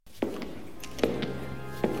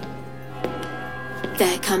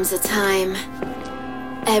There comes a time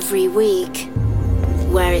every week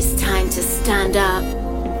where it's time to stand up,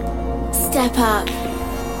 step up,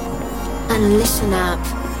 and listen up.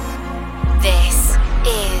 This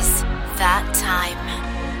is that time.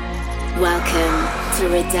 Welcome to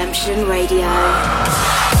Redemption Radio.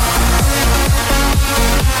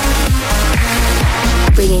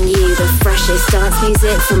 Bringing you the freshest dance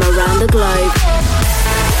music from around the globe.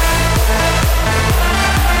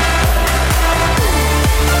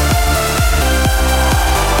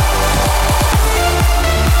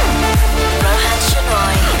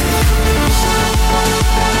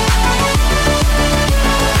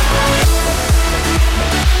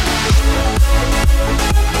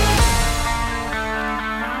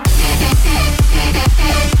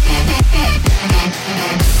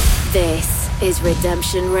 This is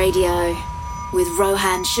Redemption Radio with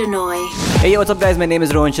Rohan Shenoy. Hey, what's up guys? My name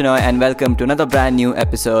is Rohan Shenoy and welcome to another brand new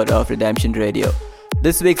episode of Redemption Radio.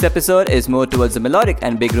 This week's episode is more towards the melodic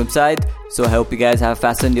and big room side, so I hope you guys have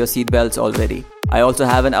fastened your seatbelts already. I also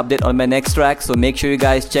have an update on my next track, so make sure you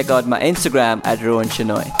guys check out my Instagram at Rohan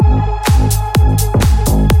Shenoy.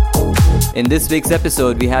 In this week's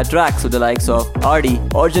episode, we had tracks with the likes of Artie,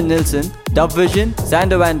 Orjan Nilsson, Dub Vision,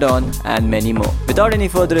 Sander Van Dorn, and many more. Without any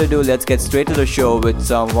further ado, let's get straight to the show with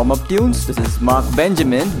some warm-up tunes. This is Mark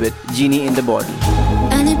Benjamin with Genie in the Bottle.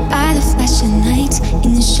 Blinded by the flashing lights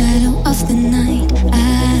in the shadow of the night,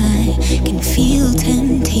 I can feel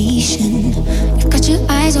temptation. You've got your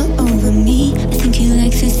eyes all over me. I think you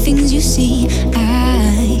like the things you see.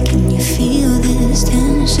 Can you feel this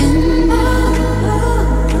tension?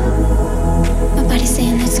 My body's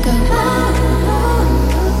saying let's go,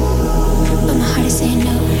 but my heart is saying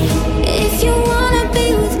no. If you wanna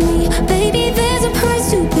be with me, baby, there's a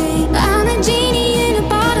price to pay. I'm a genie in a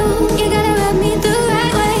bottle. You gotta rub me the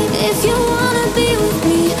right way. If you wanna be with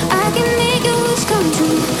me, I can make your wish come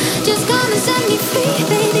true. Just come and set me free,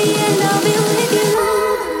 baby, and I'll be with you.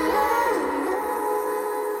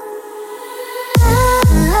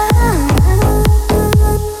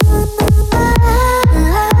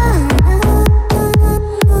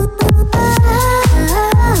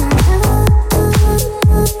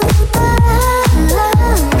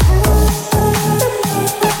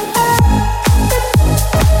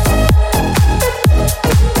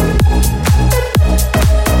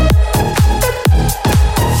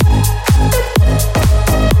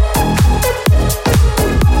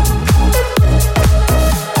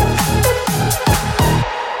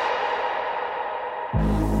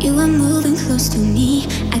 You are moving close to me.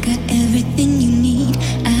 I got everything you need.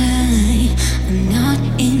 I'm not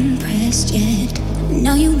impressed yet.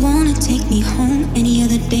 Now you wanna take me home. Any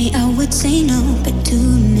other day I would say no, but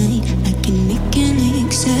tonight I can make an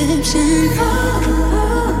exception.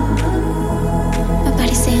 My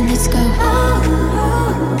body's saying let's go,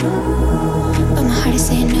 but my heart is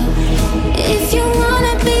saying no. If you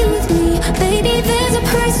wanna be with me, baby, there's a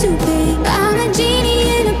price to pay. I'm a genie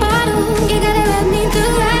in a bottle. You gotta rub me the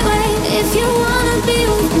right way. If you wanna be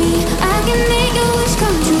with me, I can make your wish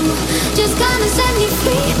come true. Just come and set me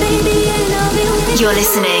free, baby, and I'll be with you. You're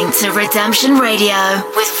listening to Redemption Radio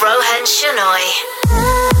with Rohan Shenoy.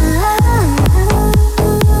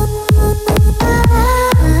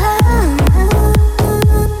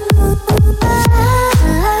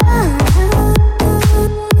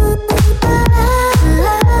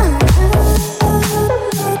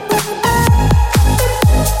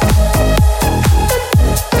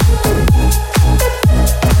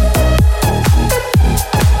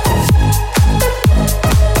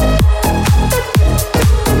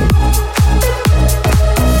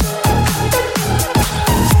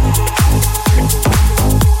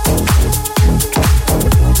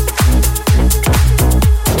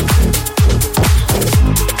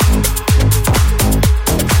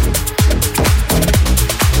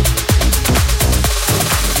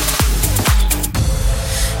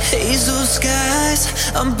 Hazel skies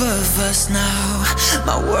above us now.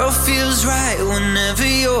 My world feels right whenever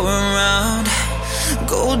you're around.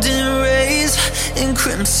 Golden rays in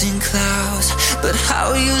crimson clouds, but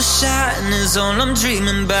how you shine is all I'm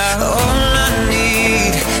dreaming about. All I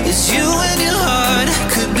need is you and your heart.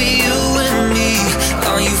 Could be you and me.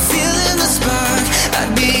 Are you feeling the spark?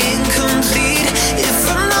 I'd be incomplete if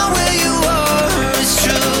I'm not where you are. It's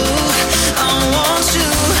true, I want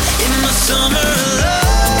you in my summer love.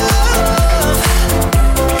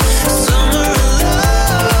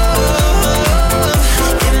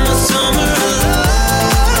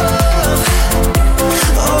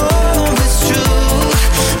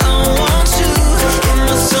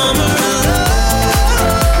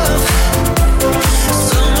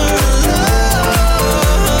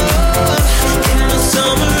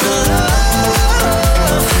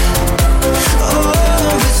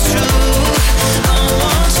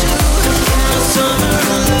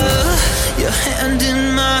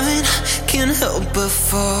 can't help but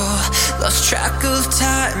fall. Lost track of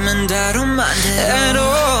time and I don't mind it at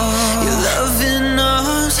all. Your loving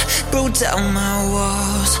arms broke down my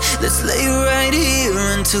walls. Let's lay right here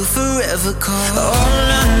until forever calls.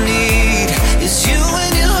 All I need is you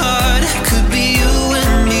and your heart. Could be you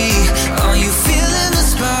and me. Are you feeling the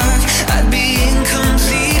spark? I'd be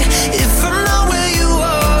incomplete if I'm not where you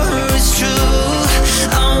are. It's true,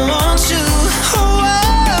 I want you. Oh, I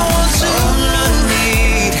want you. All I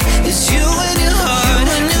need is you and your heart.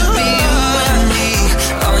 Could be you and me.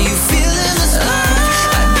 Are you feeling the spark?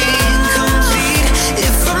 I'd be incomplete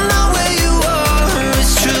if I'm not where you are.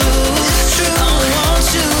 It's true, I want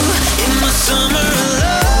you in my summer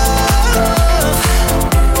love.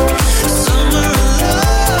 Summer love.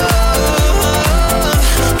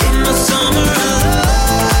 In my summer love.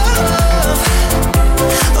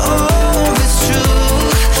 Oh, it's true,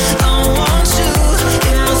 I want you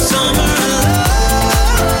in my summer love.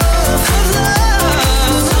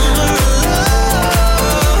 Summer love.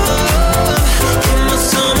 In my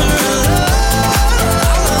summer love.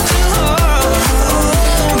 Oh,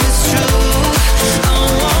 it's true, I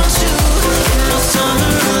want you in my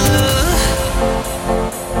summer love.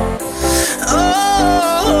 Oh,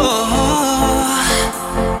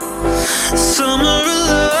 summer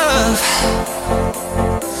love.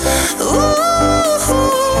 Ooh,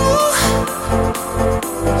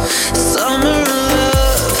 summer love.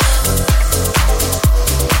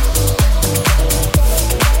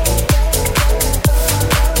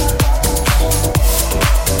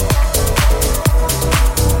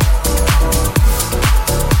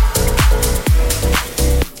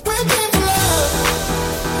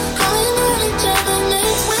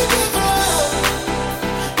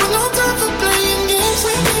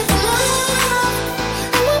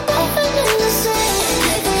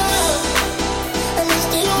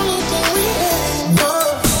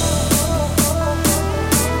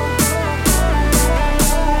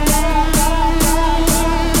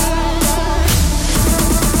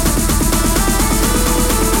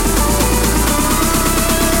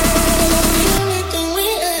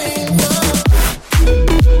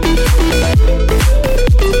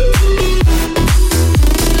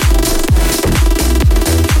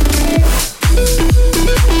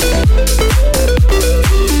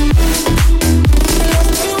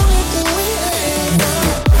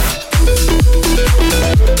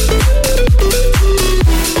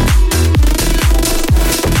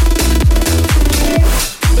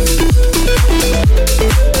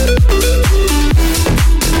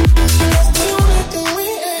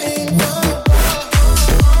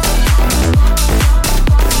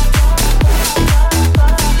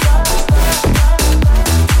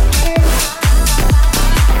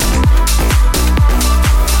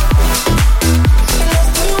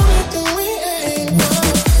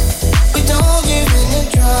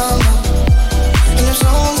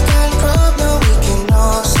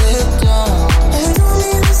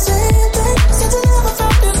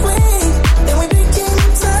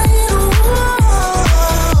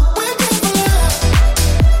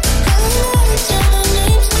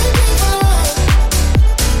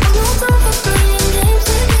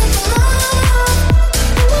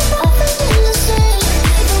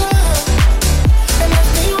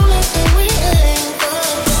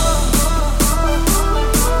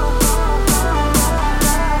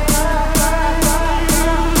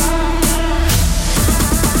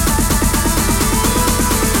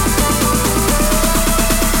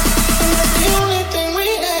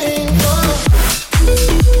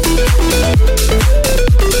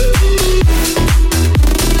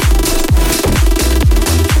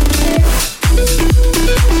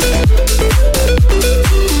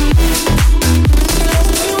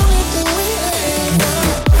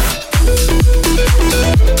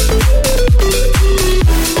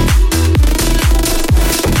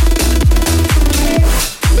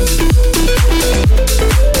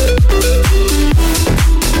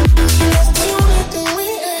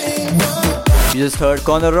 just heard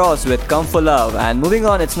Connor Ross with Come For Love, and moving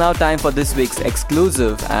on, it's now time for this week's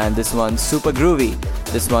exclusive, and this one's super groovy.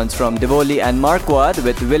 This one's from Devoli and Marquardt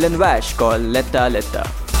with Will and Vash called Letta Letta.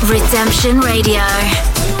 Redemption Radio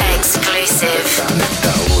exclusive.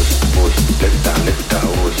 Letta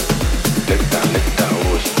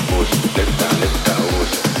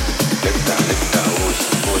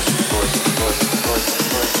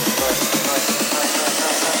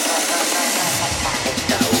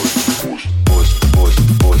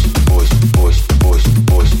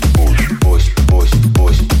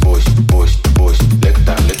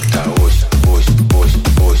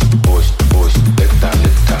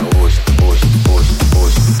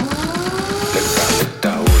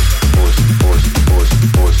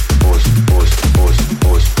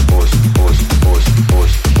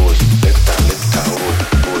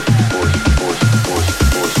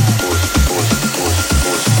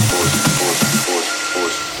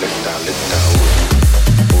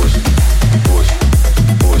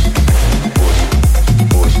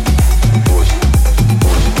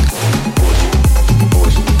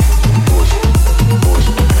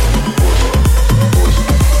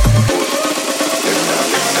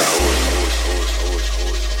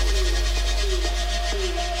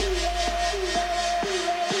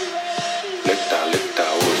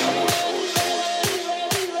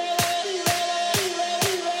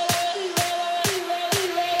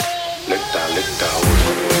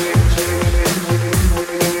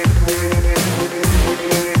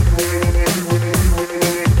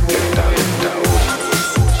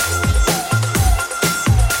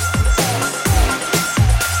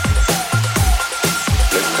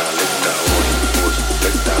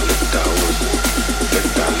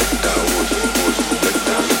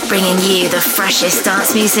bringing you the freshest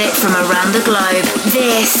dance music from around the globe.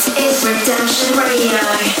 This is Redemption Radio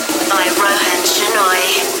by Rohan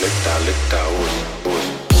Shenoy.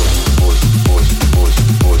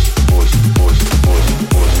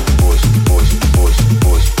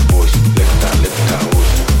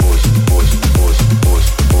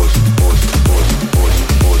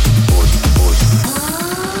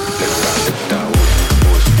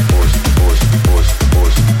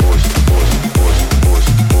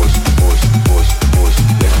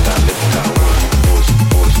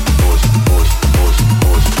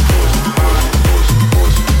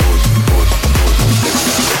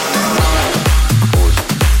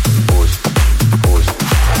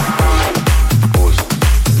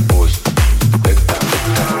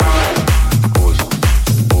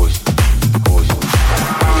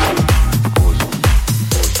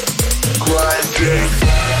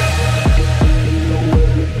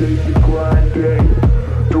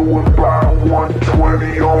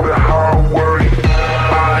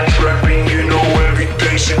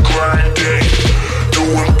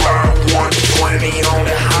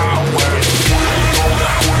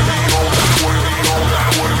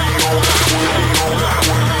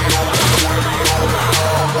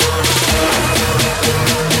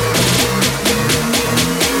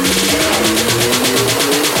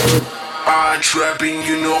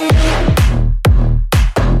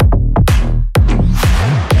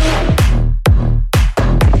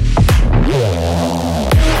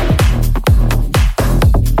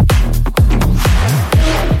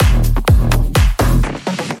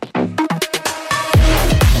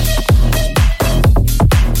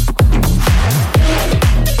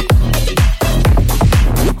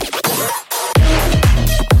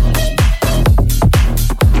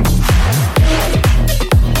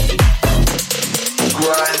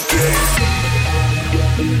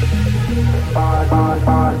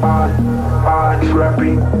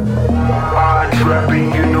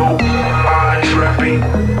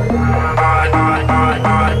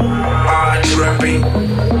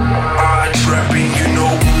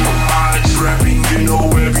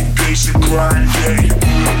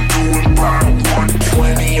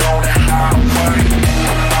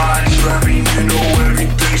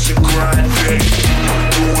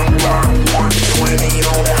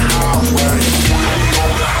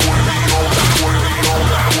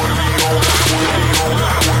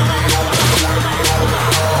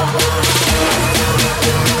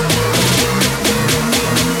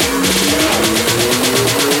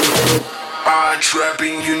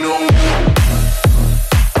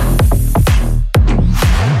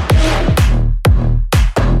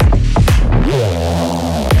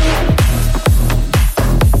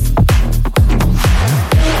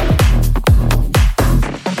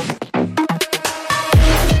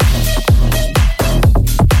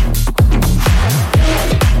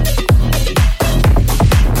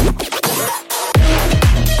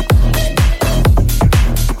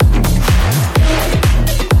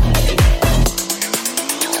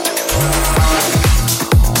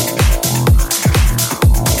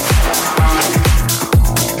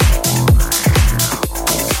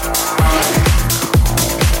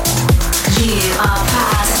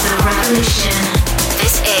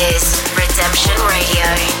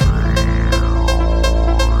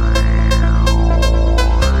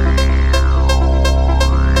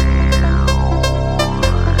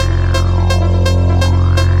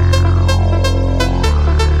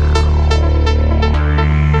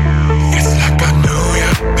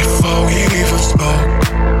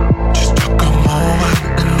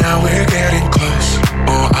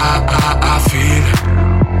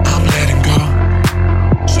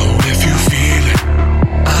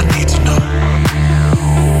 I need to know.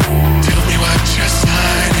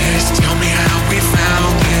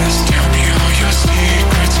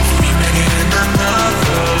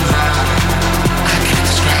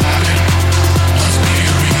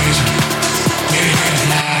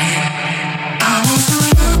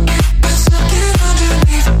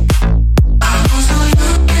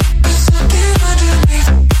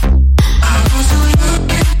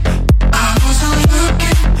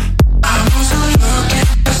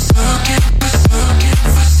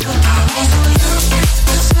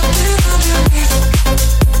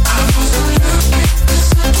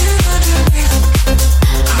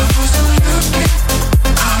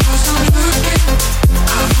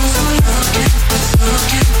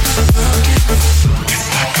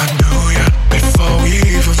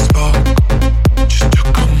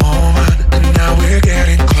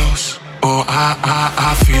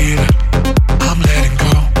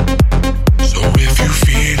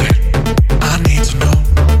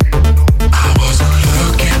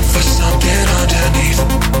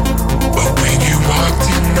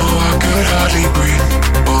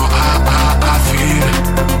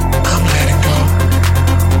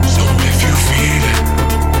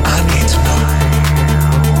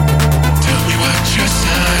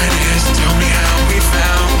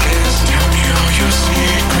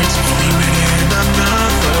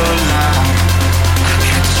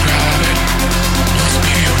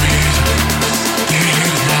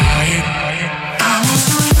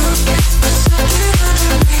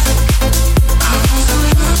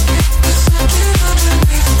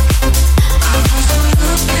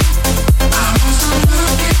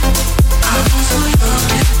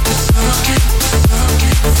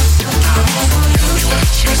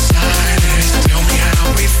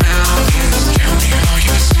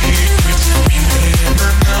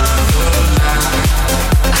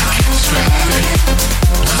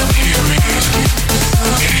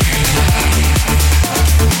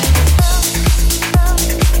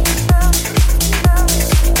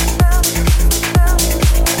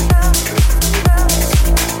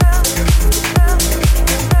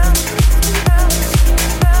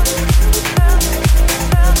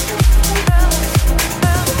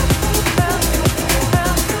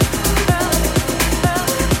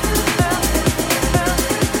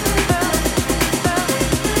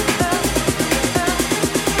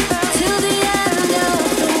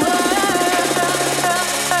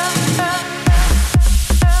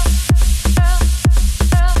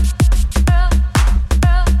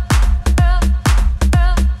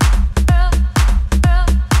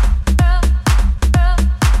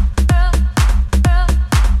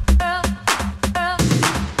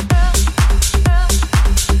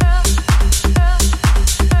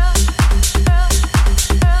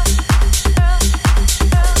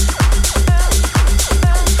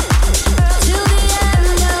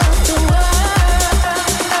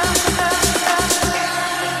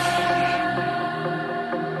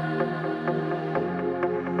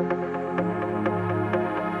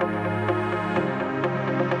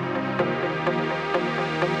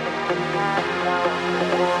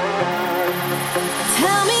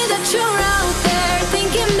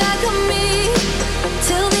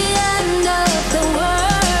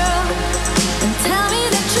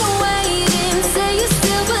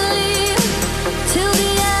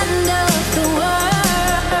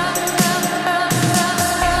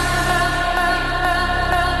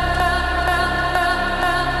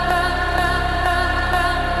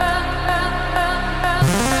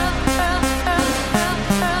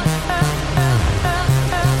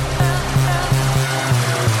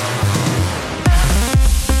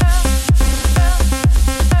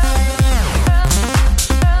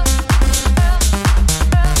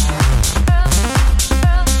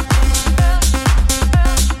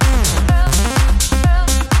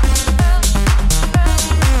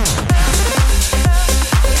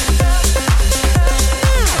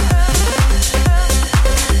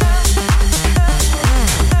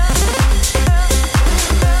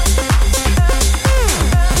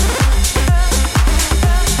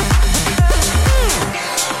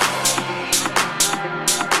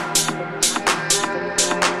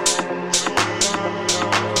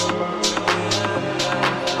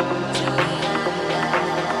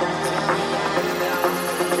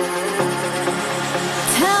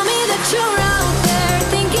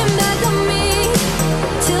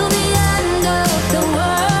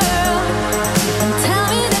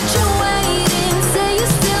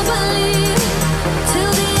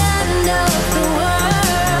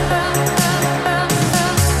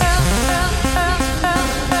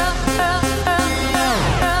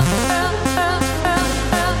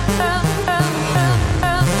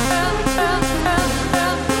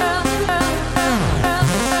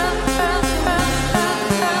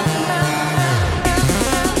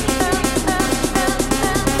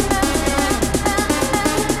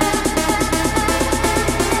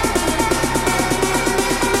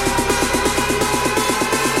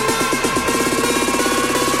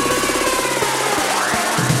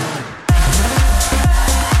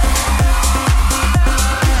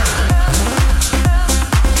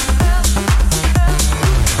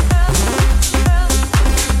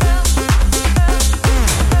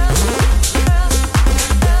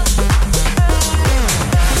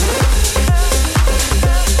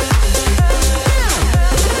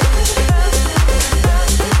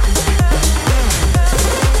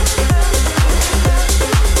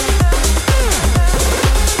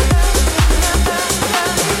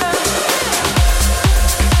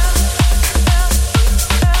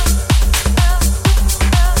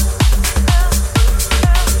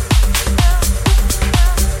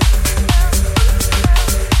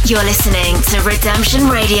 You're listening to Redemption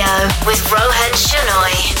Radio with Rohan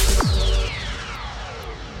Shenoy.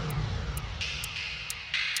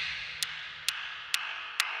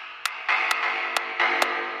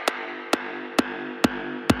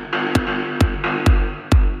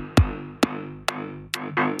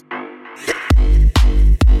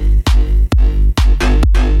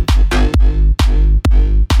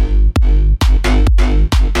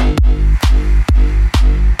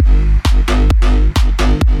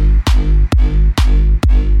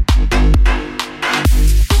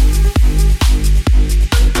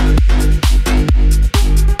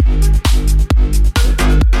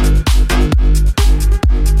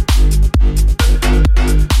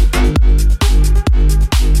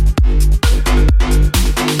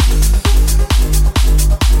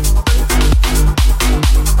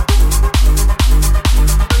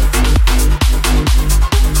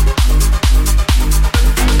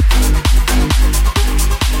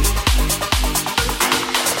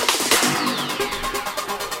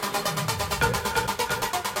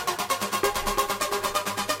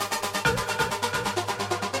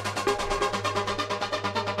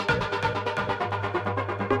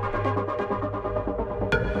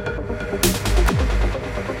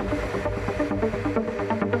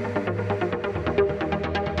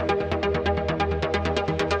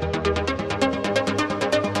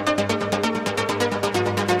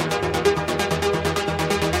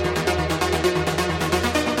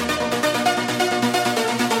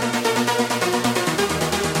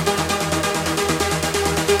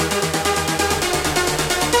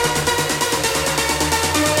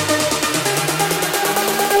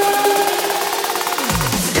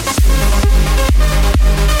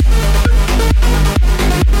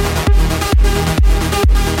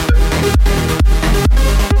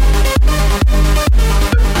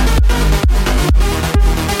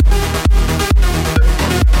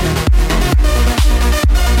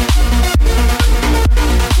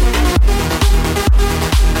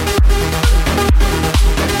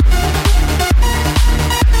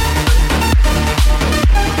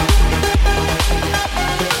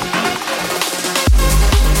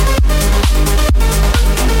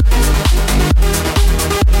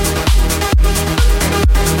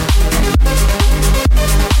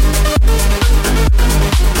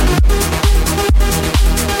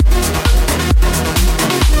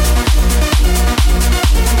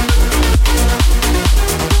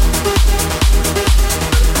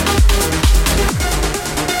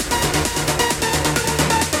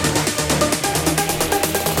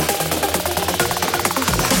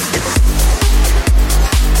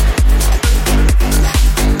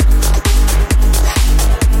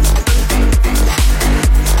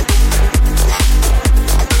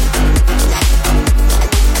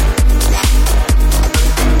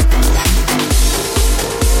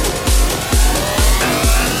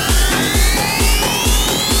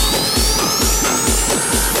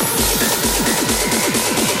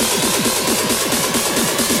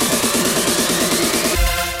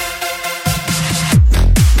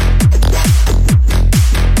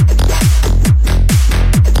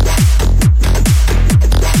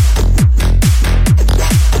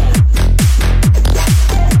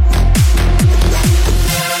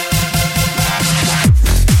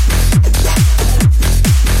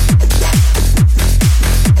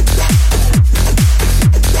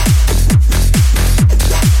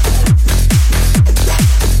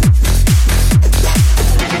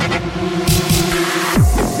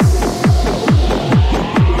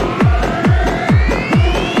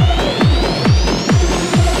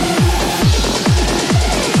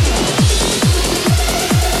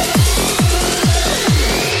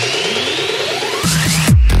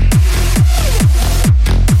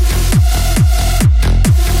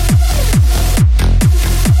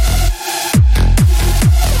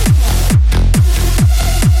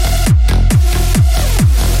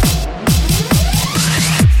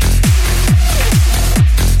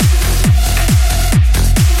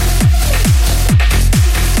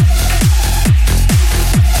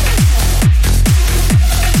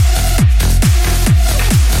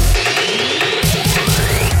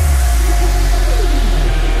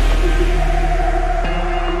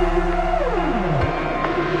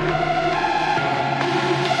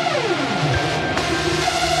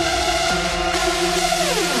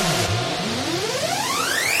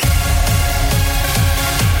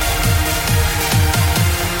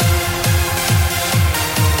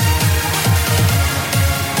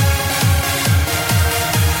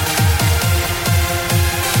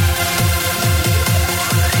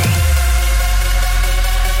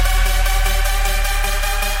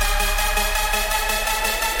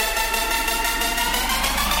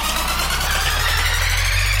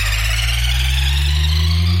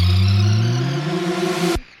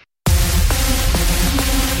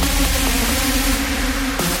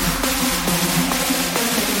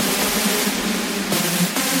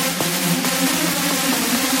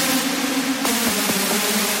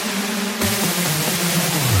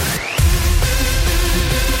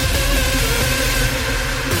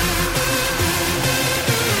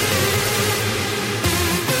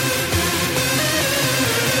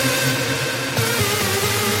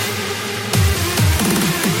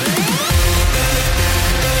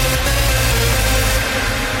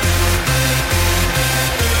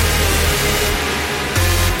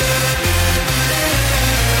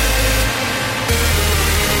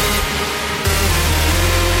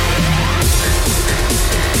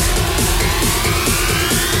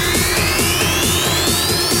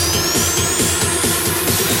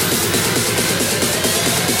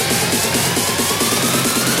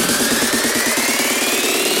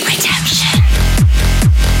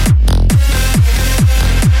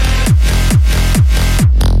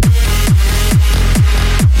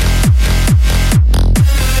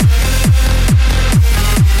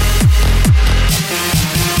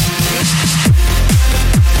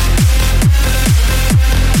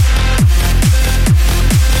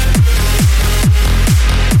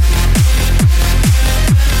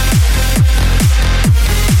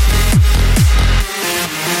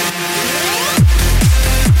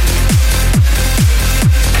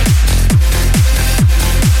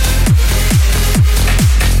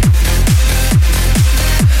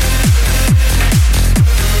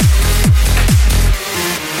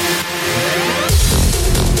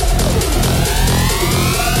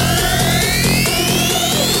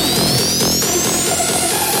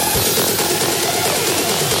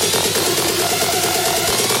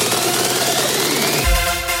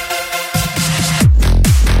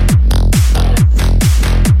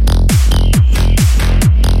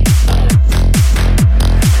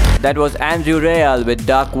 That was Andrew Rayal with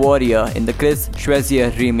Dark Warrior in the Chris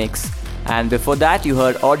Schwezier remix. And before that, you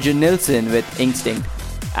heard Orjan Nilsson with Instinct.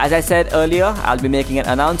 As I said earlier, I'll be making an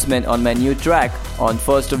announcement on my new track on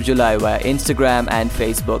 1st of July via Instagram and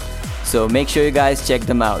Facebook. So make sure you guys check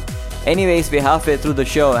them out. Anyways, we're halfway through the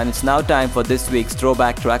show and it's now time for this week's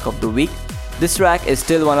throwback track of the week. This track is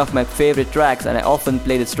still one of my favorite tracks and I often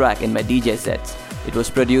play this track in my DJ sets. It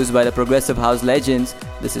was produced by the Progressive House legends.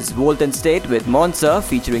 This is Volton State with Monster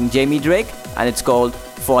featuring Jamie Drake and it's called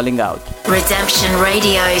Falling Out. Redemption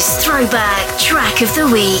Radio's throwback track of the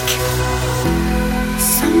week.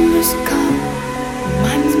 Summer's come,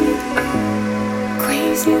 reminds me of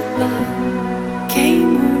crazy love.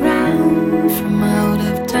 Came around from out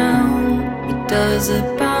of town. It does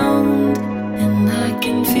abound, and I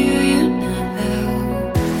can feel you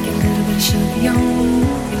now. Get a little bit of sugar young,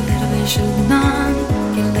 get a little bit of sugar none,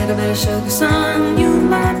 get a little bit of sugar sun. You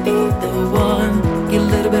might be the one. Get a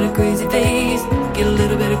little bit of crazy face, get a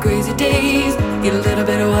little bit of crazy days, get a little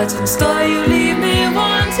bit of what's in store. You leave me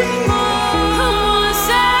wanting more.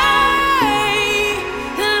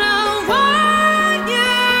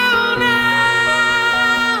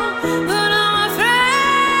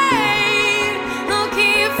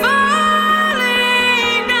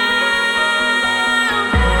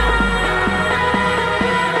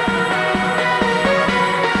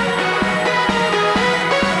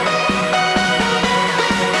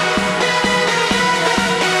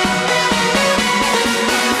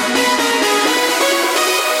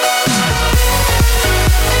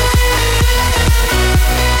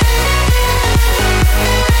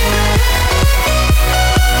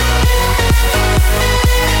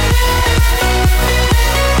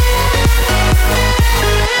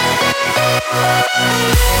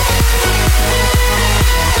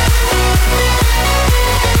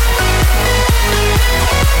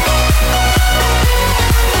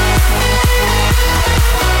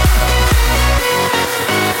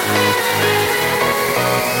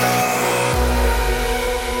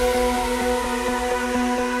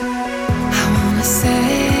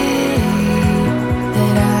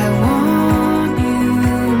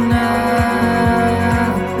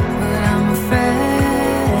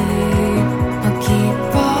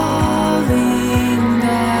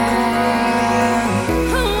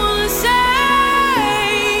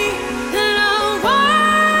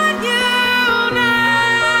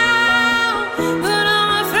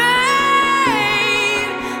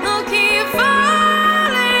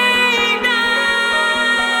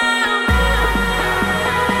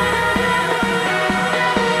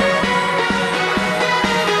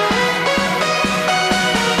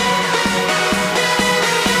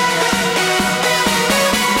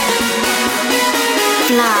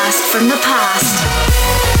 Blast from the past.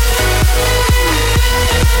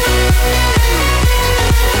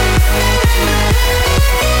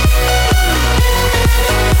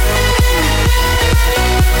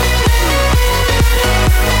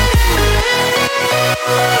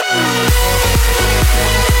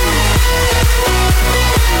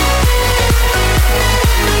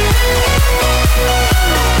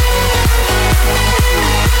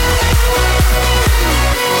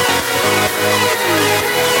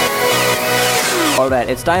 Alright,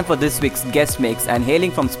 it's time for this week's guest mix and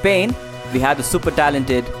hailing from Spain, we have the super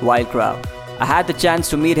talented Wildcrow. I had the chance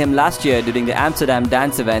to meet him last year during the Amsterdam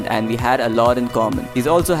dance event and we had a lot in common. He's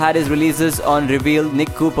also had his releases on Reveal,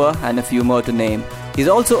 Nick Cooper and a few more to name. He's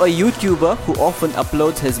also a YouTuber who often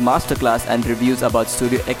uploads his masterclass and reviews about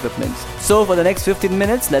studio equipment. So for the next 15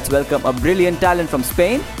 minutes, let's welcome a brilliant talent from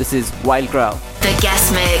Spain. This is Wildcrow. The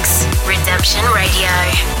Guest Mix, Redemption Radio.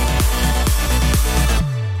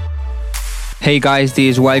 Hey guys,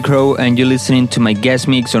 this is Wildcrow and you're listening to my guest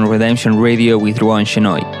mix on Redemption Radio with Rohan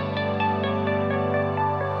Shenoy.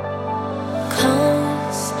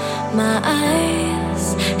 Close my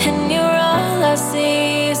eyes and you're all I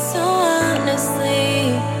see. So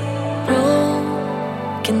honestly,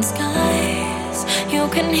 broken skies, you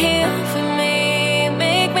can hear from me,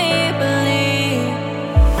 make me believe.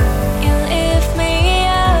 You lift me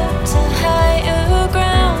up to higher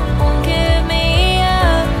ground, won't give me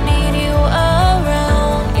up, need you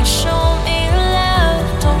around. You show me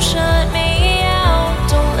love, don't shut me out,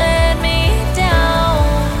 don't let me down.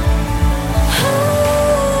 Ooh,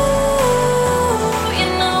 you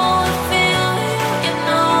know I feel it, you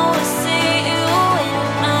know I see you in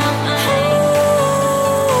my mind.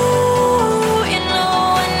 Ooh, you know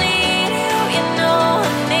I need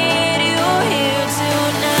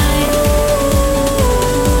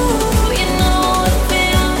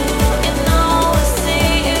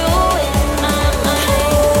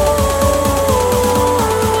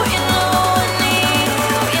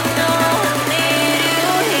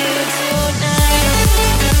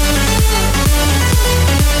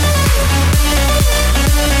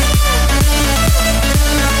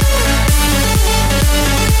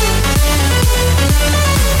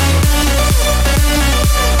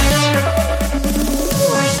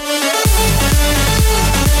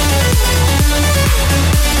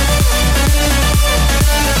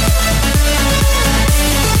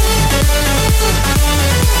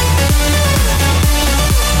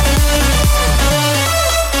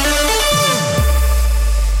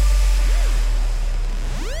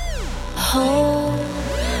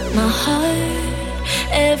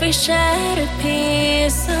every shattered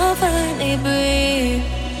piece of earthly breeze.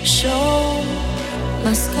 Show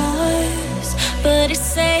my scars, but you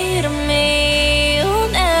say to me you'll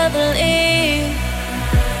never leave.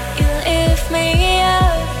 You lift me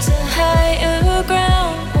up to higher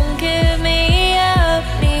ground, won't give me up,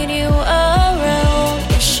 need you around.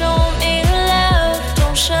 You show me love,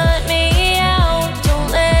 don't shut me out,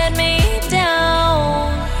 don't let me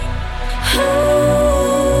down. Ooh,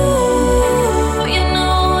 you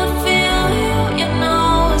know I feel you, you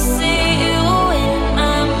know I see you in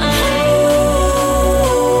my mind.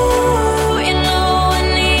 Ooh, you know I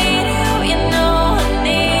need you, you know I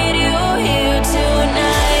need you here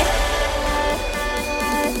tonight.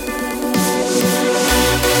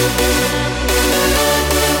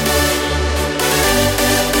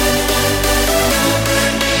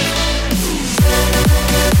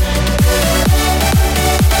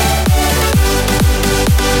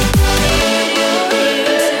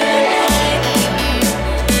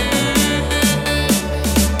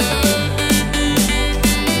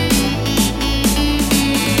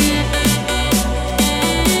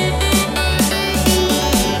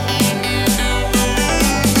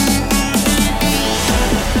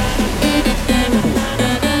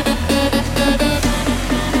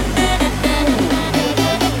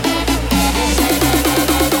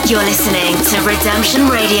 You're listening to Redemption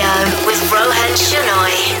Radio with Rohan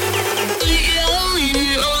Shenoy.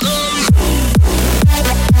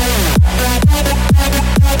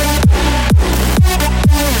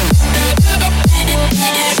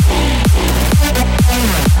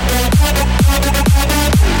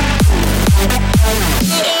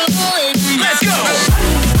 Let's go!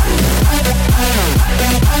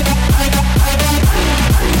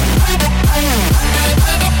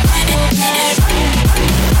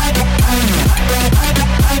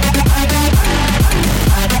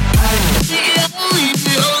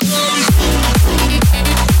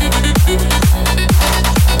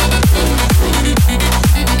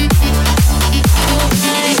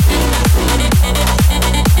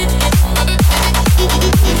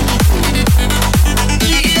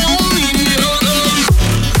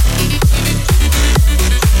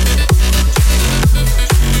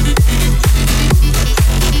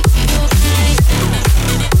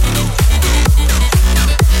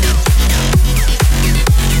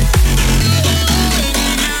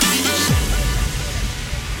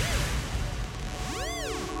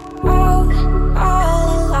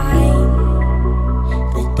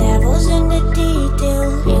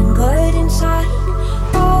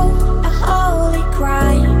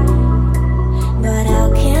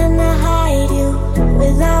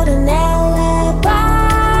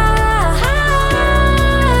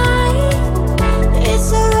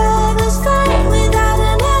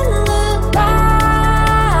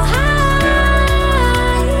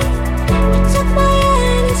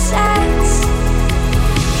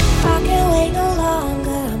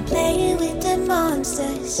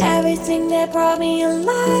 Everything that brought me alive.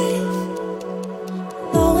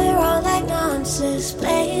 Though we're all like monsters,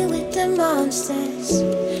 playing with the monsters.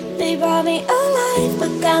 They brought me alive,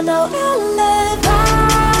 but got no alibi.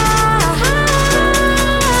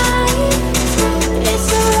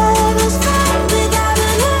 It's a lover's fight without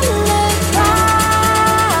an alibi.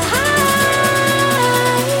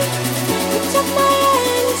 You took my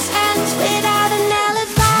innocence without an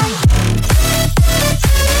alibi.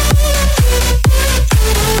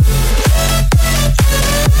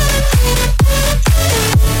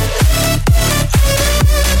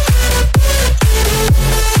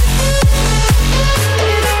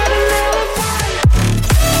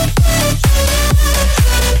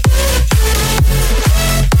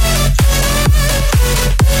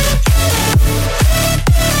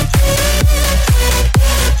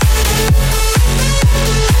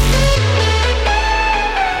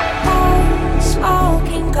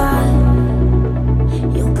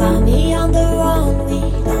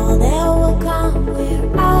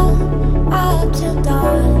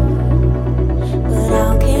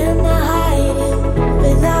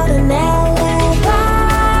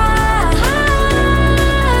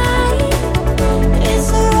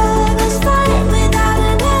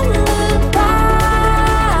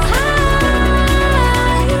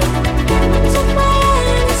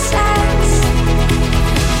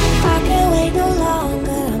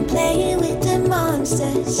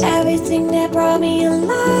 Everything that brought me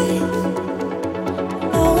alive.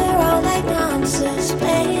 Oh, we're all like monsters,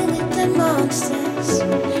 playing with the monsters.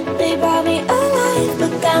 They brought me alive,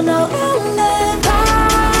 but got no alibi.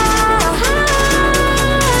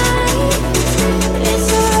 It's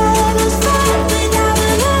a lover's fight without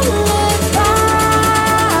an alibi.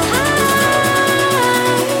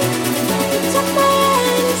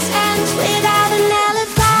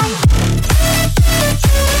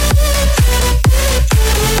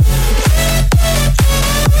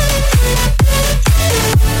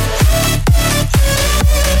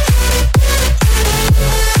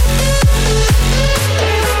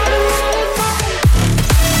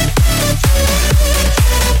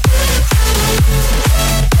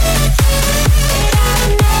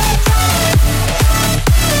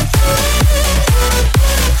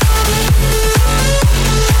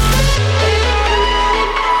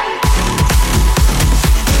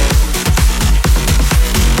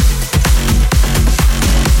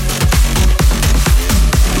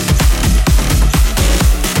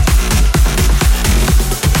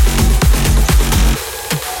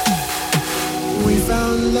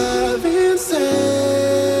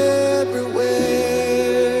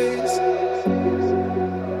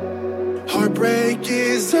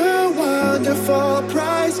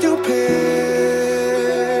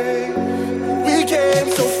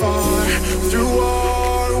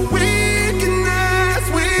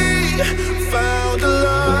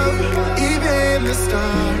 the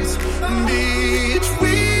stars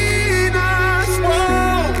between us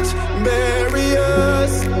won't bury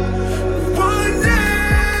us. One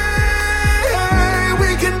day we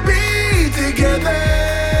can be together,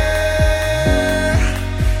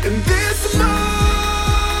 and this moment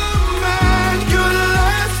could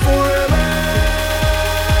last forever.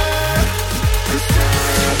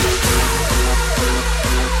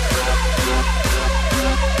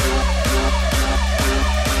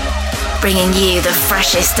 Bringing you the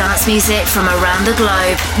freshest dance music from around the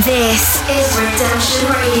globe. This is Redemption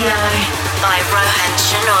Radio by Rohan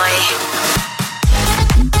Shenoy.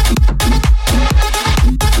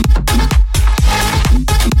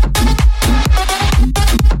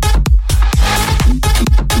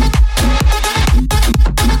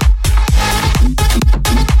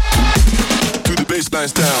 To the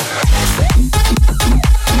bassline's down.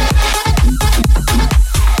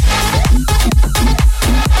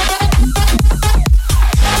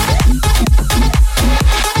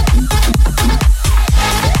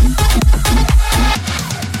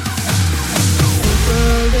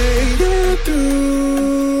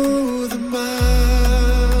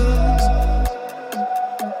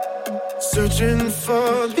 Searching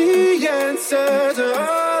for the answer to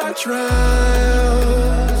our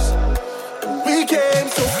trials. We came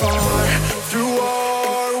so far through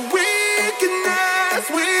our weakness.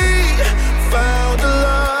 We found the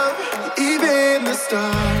love, even the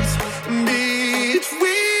stars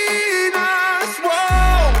between us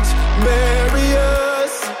won't bury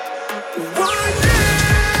us. One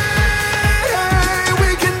day we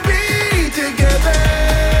can be together,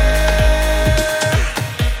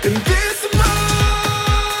 and this moment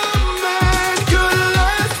could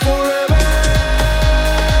last forever.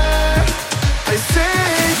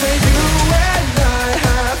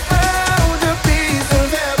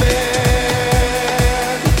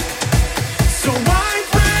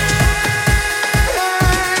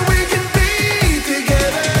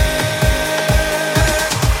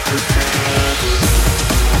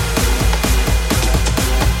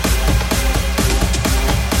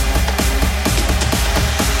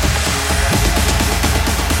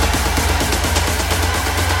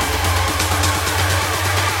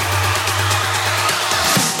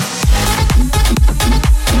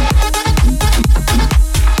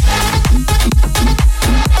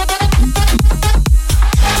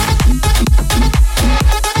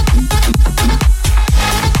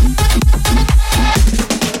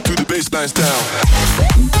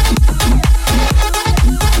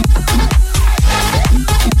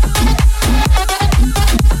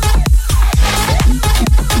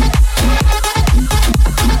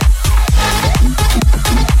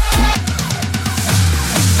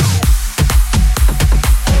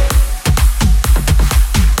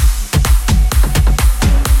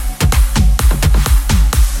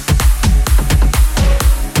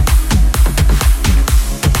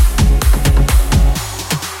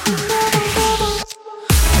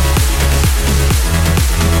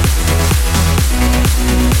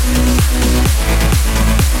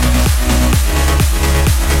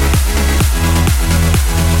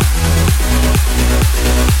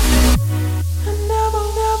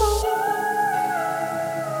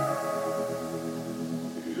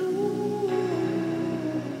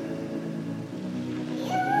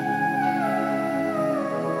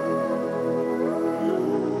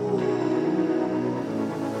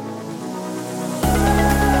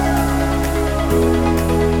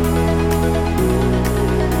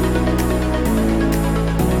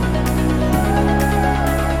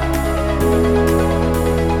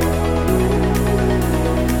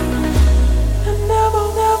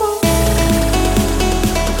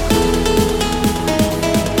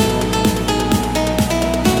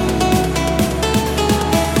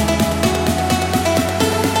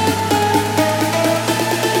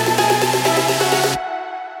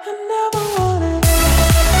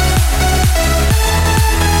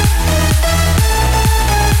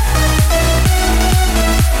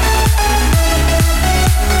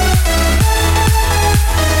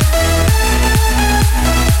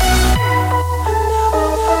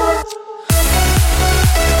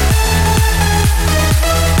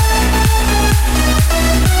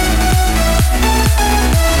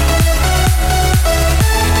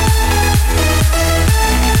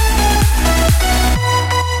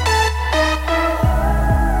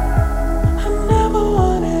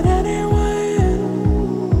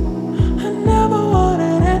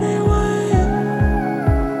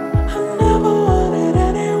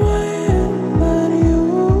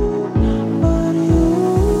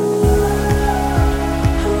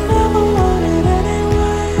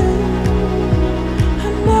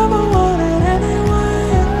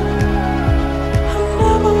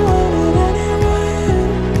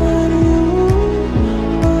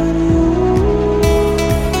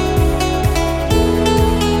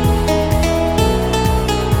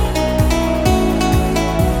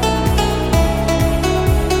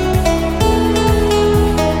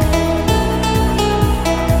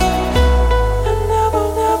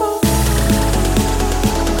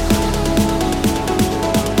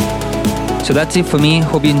 So that's it for me.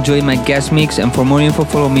 Hope you enjoyed my guest mix, and for more info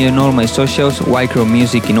follow me on all my socials, Wildcrow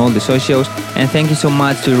Music in all the socials, and thank you so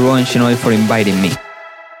much to Rowan Shinoy for inviting me.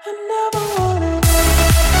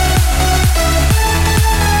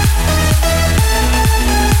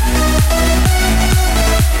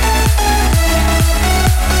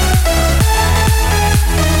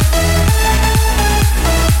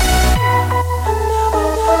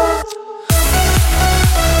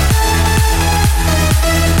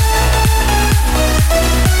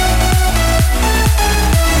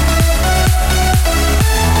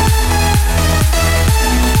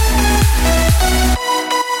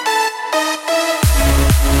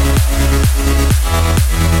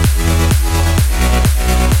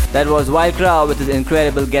 That was Wildcrow with his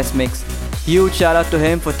incredible guest mix. Huge shout out to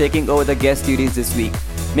him for taking over the guest duties this week.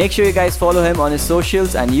 Make sure you guys follow him on his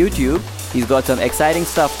socials and YouTube. He's got some exciting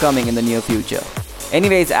stuff coming in the near future.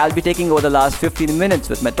 Anyways, I'll be taking over the last 15 minutes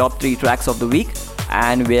with my top 3 tracks of the week,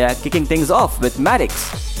 and we're kicking things off with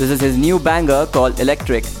Maddox. This is his new banger called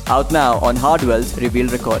Electric, out now on Hardwell's Reveal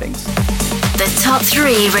Recordings. The top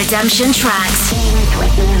 3 Redemption tracks. Dance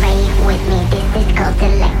with me, rave with me, this is called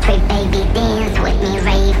electric, baby. Dance with me,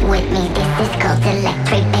 rave with me, this is called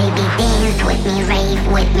electric, baby. Dance with me, rave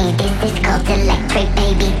with me, this is called electric,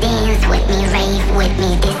 baby. Dance with me, rave with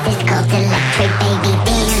me, this is called electric, baby.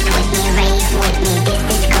 Dance with me, rave with me, this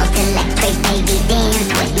is called electric, baby.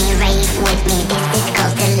 Dance with me, rave with me, this is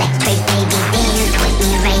called electric, baby. Dance with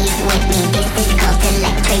me, rave with me, this is called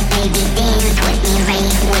electric, baby. Dance with me,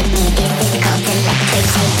 rave with me, this is called electric, baby.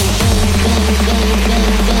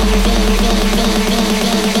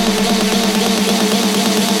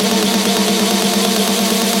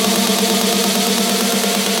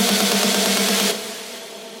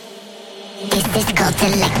 This is called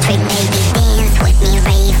electric, baby. Dance with me,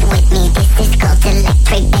 rave with me. This is called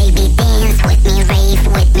electric, baby. Dance with me, rave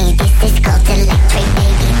with me. This is called electric,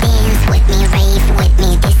 baby. Dance with me, rave with me.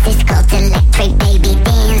 This is called electric, baby.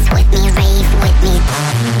 Dance with me, rave with me.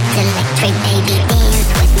 Electric, baby. Dance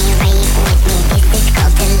with me, rave with me. This is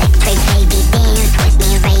called electric, baby. Dance with me,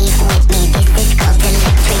 rave with me. This is called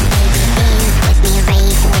electric, baby. Dance with me,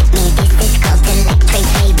 rave with me. This is called electric,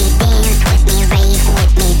 baby. Dance with me, rave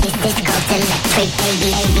with me. This is called electric,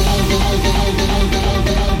 baby.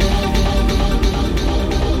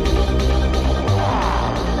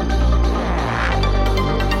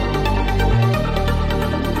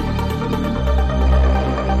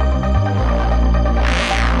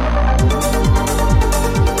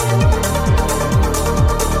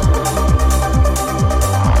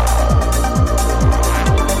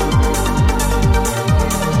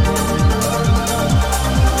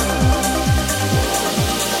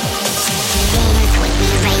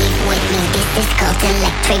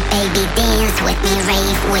 Electric, baby, dance with me,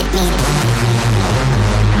 rave with me.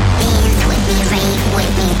 Dance with me, rave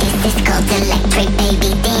with me. This is called electric,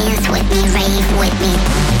 baby. Dance with me, rave with me.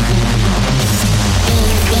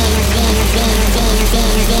 Dance, dance, dance, dance, dance,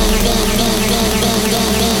 dance, dance, dance, dance.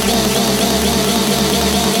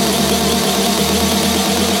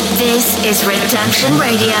 This is Redemption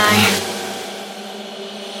Radio.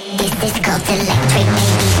 This is called electric, baby.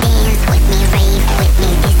 Dance with me, rave with me.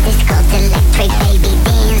 This is called electric, baby.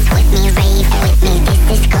 Dance with me, rave with me. This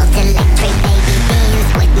is called electric, baby.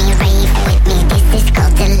 Dance with me, rave with me. This is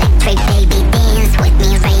called electric, baby. Dance with me,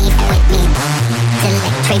 rave with me.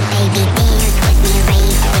 Electric, baby. Dance with me,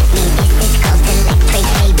 rave with me. This is called electric,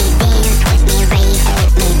 baby. Dance with me, rave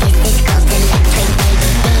with me. This is called electric, baby.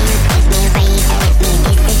 Dance with me, rave with me.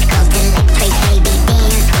 This is called electric, baby.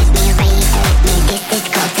 Dance with me, rave with me. This is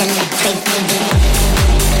called electric, baby.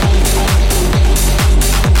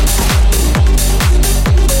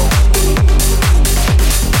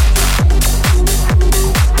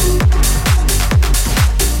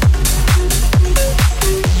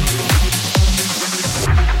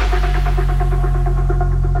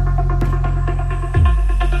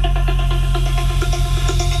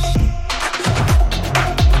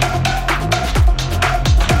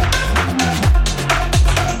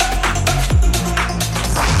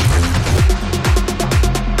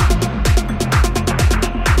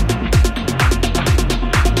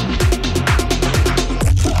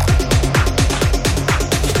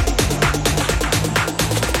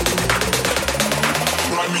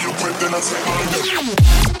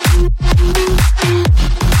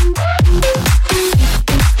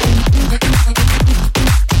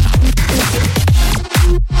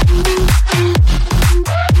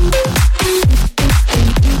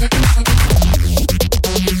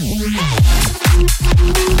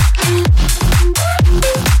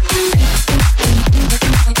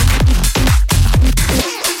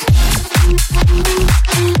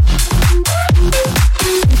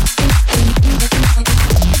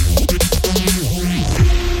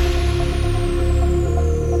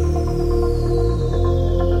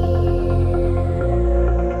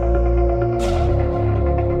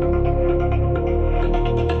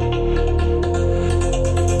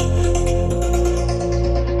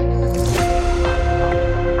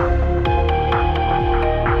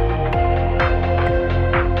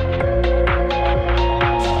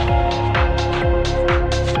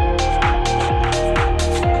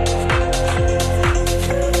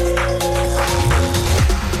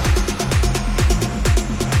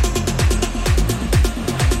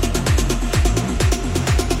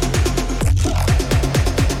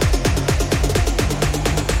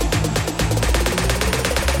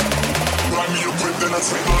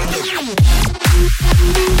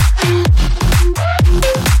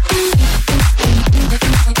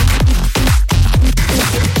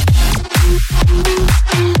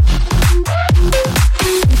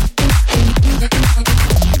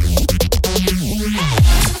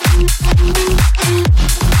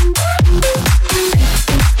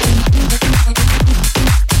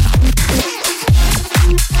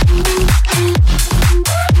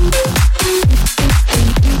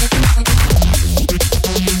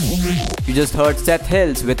 You just heard Seth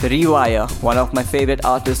Hills with Rewire, one of my favorite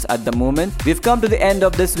artists at the moment. We've come to the end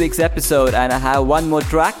of this week's episode and I have one more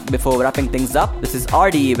track before wrapping things up. This is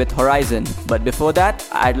RD with Horizon. But before that,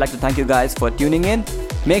 I'd like to thank you guys for tuning in.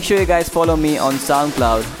 Make sure you guys follow me on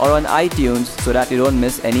SoundCloud or on iTunes so that you don't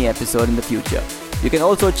miss any episode in the future. You can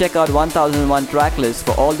also check out 1001 tracklist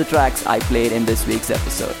for all the tracks I played in this week's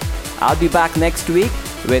episode. I'll be back next week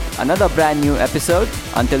with another brand new episode.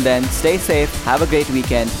 Until then, stay safe, have a great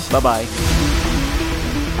weekend. Bye-bye.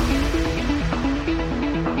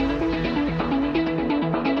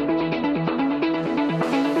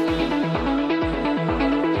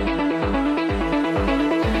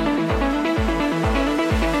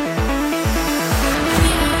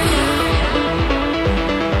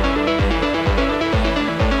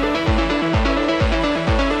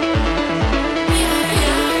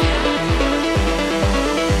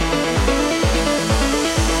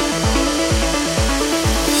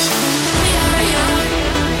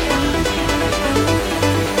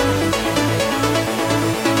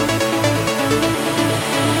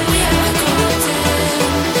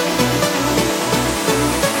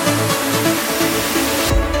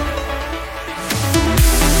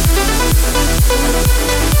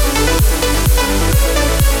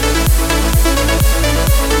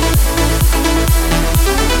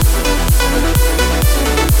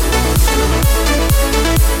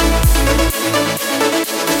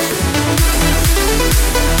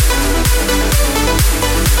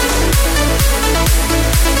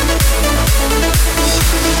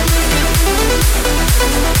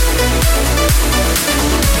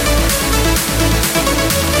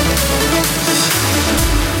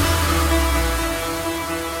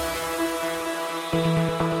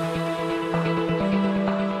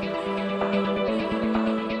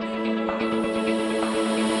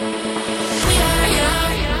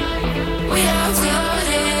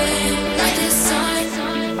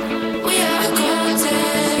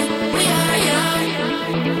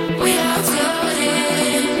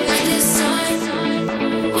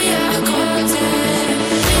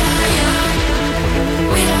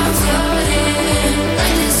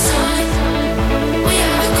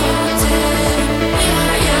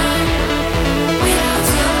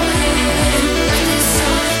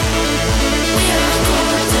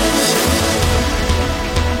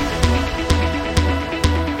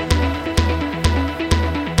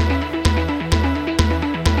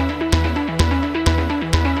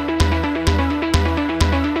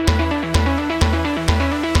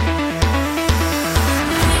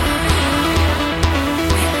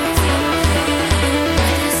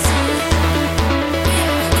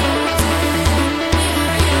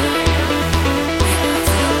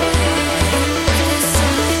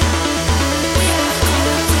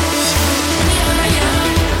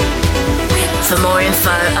 For more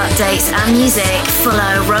info, updates and music,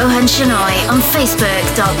 follow Rohan Shenoy on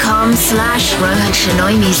facebook.com/Rohan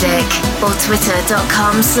Shenoy Music or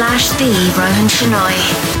twitter.com/The Rohan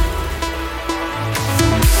Shenoy.